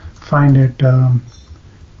just find it.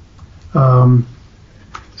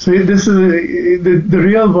 So this is the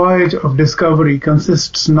real voyage of discovery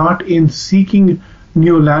consists not in seeking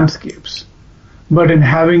new landscapes, but in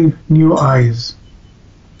having new eyes.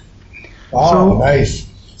 Oh, nice.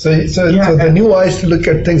 So the new eyes to look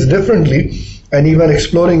at things differently, and even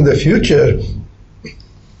exploring the future.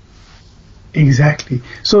 Exactly.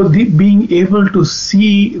 So being able to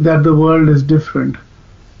see that the world is different,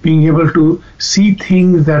 being able to see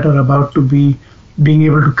things that are about to be, being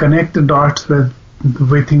able to connect the dots with the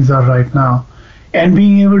way things are right now, and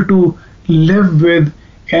being able to live with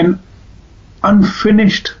an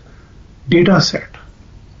unfinished data set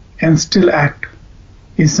and still act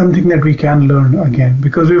is something that we can learn again,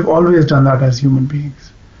 because we've always done that as human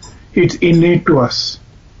beings. It's innate to us.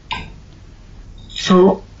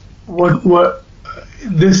 So what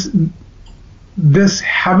this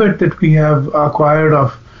habit that we have acquired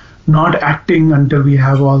of not acting until we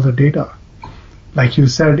have all the data, like you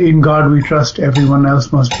said, in God we trust, everyone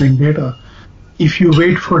else must bring data. If you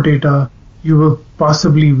wait for data, you will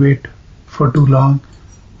possibly wait for too long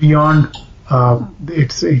beyond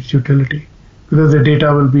its utility, because the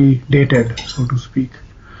data will be dated, so to speak.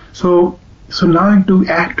 So now to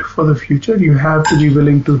act for the future, you have to be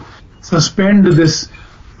willing to suspend this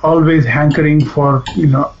always hankering for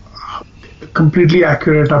completely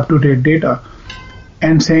accurate, up-to-date data,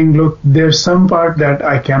 and saying, look, there's some part that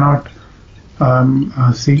I cannot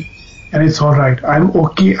see, and it's all right. I'm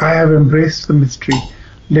okay. I have embraced the mystery.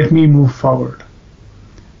 Let me move forward.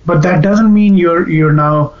 But that doesn't mean you're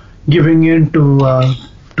now giving in to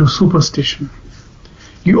superstition.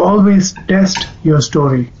 You always test your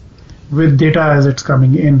story with data as it's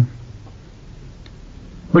coming in,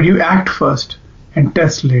 but you act first and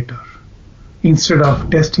test later, instead of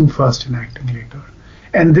testing first and acting later.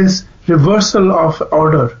 And this reversal of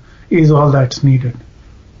order is all that's needed.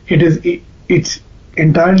 It's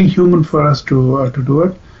entirely human for us to do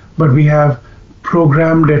it, but we have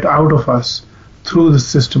programmed it out of us through the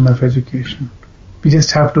system of education. We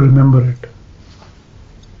just have to remember it.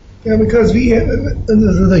 Yeah, because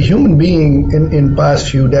the human being in past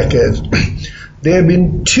few decades, they have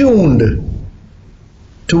been tuned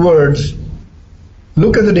towards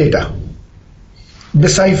look at the data,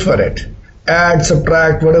 decipher it, add,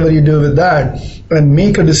 subtract, whatever you do with that, and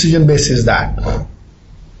make a decision basis that.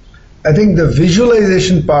 I think the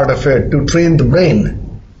visualization part of it to train the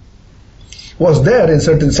brain was there in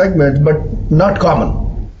certain segments, but not common.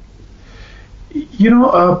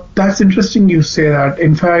 That's interesting you say that.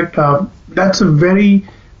 In fact, that's a very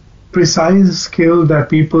precise skill that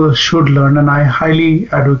people should learn, and I highly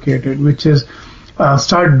advocate it, which is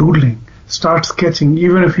start doodling, start sketching.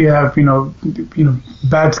 Even if you have,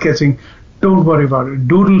 bad sketching, don't worry about it.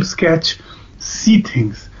 Doodle, sketch, see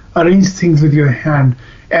things, arrange things with your hand.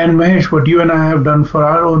 And Mahesh, what you and I have done for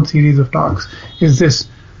our own series of talks is this: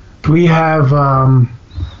 we have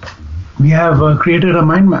created a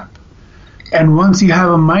mind map. And once you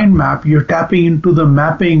have a mind map, you're tapping into the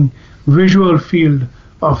mapping visual field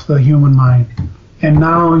of the human mind. And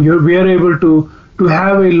now we are able to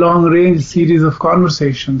have a long-range series of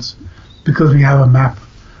conversations because we have a map.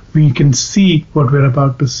 We can see what we're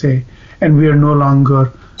about to say, and we are no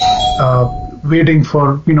longer waiting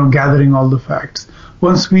for gathering all the facts.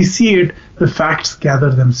 Once we see it, the facts gather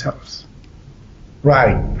themselves.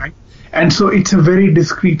 Right. And so it's a very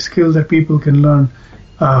discrete skill that people can learn.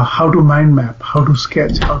 How to mind map, how to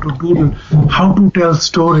sketch, how to doodle, how to tell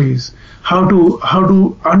stories, how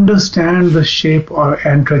to understand the shape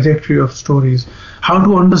and trajectory of stories, how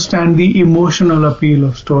to understand the emotional appeal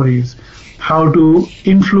of stories, how to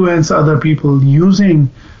influence other people using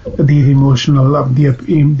the emotional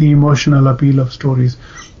appeal of stories.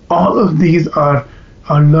 All of these are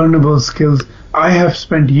learnable skills. I have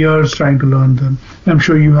spent years trying to learn them. I'm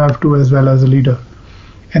sure you have too, as well as a leader.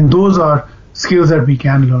 And those are skills that we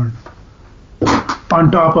can learn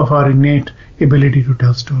on top of our innate ability to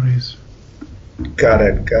tell stories.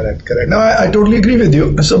 Correct. No, I totally agree with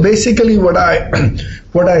you. So basically what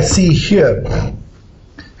I see here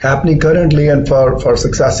happening currently and for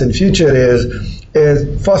success in future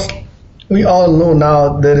is first, we all know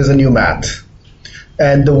now there is a new math.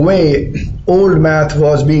 And the way old math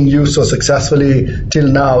was being used so successfully till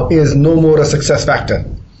now is no more a success factor.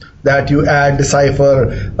 that you add, decipher,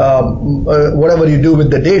 whatever you do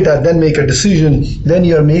with the data, then make a decision. Then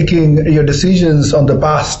you're making your decisions on the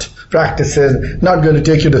past practices, not going to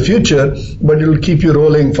take you to the future, but it will keep you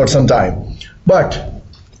rolling for some time. But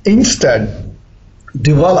instead,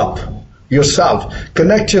 develop yourself,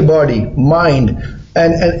 connect your body, mind,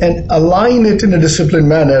 and align it in a disciplined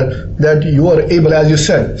manner that you are able, as you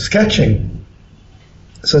said, sketching.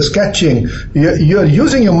 So sketching, you're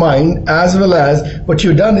using your mind as well as what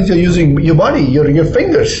you've done is you're using your body, your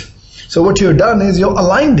fingers. So what you've done is you've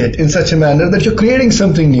aligned it in such a manner that you're creating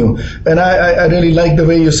something new. And I really like the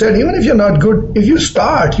way you said, even if you're not good, if you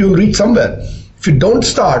start, you'll reach somewhere. If you don't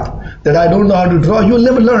start, that I don't know how to draw, you'll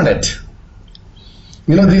never learn it.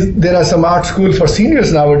 You know, there are some art schools for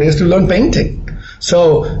seniors nowadays to learn painting.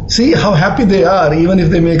 So see how happy they are, even if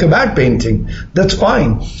they make a bad painting. That's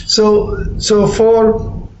fine. So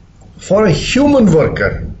for a human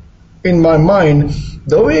worker, in my mind,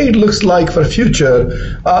 the way it looks like for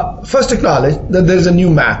future, first acknowledge that there is a new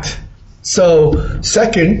math. So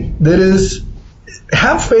second,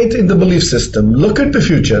 have faith in the belief system. Look at the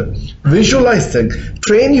future. Visualize things.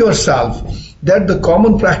 Train yourself that the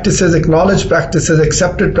common practices, acknowledged practices,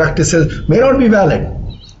 accepted practices may not be valid.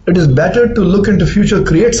 It is better to look into future,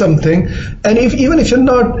 create something, and even if you're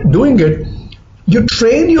not doing it, you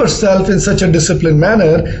train yourself in such a disciplined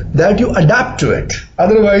manner that you adapt to it.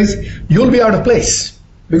 Otherwise, you'll be out of place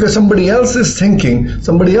because somebody else is thinking,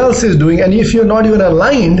 somebody else is doing, and if you're not even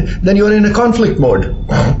aligned, then you're in a conflict mode.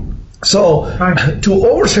 So, to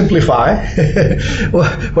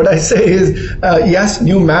oversimplify, what I say is, yes,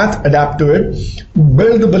 new math, adapt to it,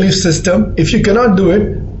 build the belief system. If you cannot do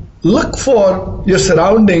it, look for your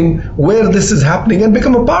surrounding where this is happening and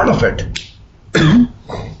become a part of it.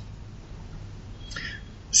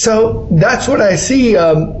 So that's what I see,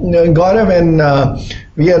 Gaurav, and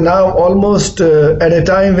we are now almost at a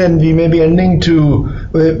time when we may be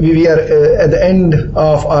we are at the end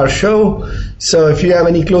of our show. So if you have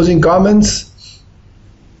any closing comments.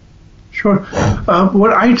 Sure.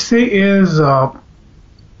 What I'd say is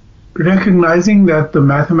recognizing that the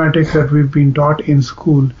mathematics that we've been taught in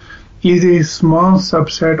school is a small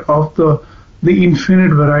subset of the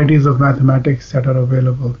infinite varieties of mathematics that are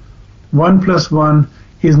available. 1 + 1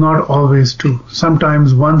 is not always 2.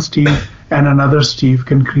 Sometimes one Steve and another Steve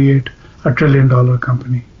can create $1 trillion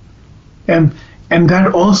company. And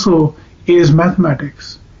that also is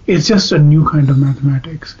mathematics. It's just a new kind of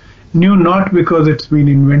mathematics. New not because it's been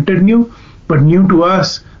invented new, but new to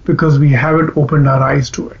us because we haven't opened our eyes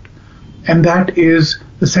to it. And that is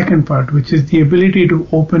the second part, which is the ability to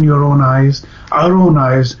open your own eyes, our own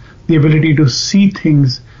eyes, the ability to see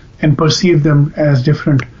things and perceive them as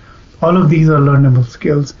different. All of these are learnable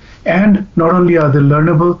skills. And not only are they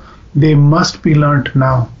learnable, they must be learned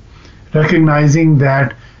now. Recognizing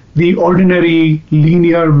that the ordinary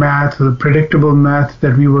linear math, the predictable math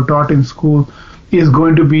that we were taught in school is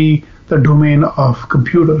going to be the domain of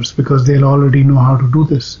computers because they'll already know how to do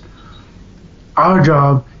this. Our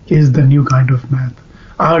job is the new kind of math.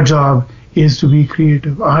 Our job is to be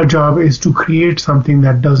creative. Our job is to create something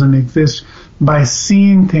that doesn't exist by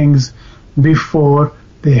seeing things before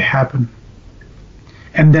they happen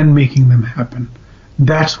and then making them happen.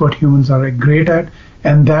 That's what humans are great at,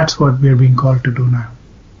 and that's what we're being called to do now.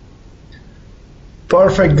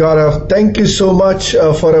 Perfect, Gaurav. Thank you so much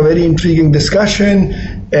for a very intriguing discussion,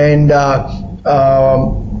 and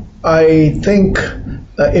I think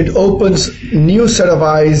it opens new set of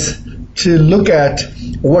eyes to look at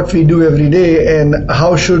what we do every day and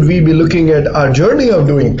how should we be looking at our journey of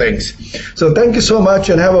doing things. So thank you so much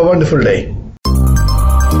and have a wonderful day.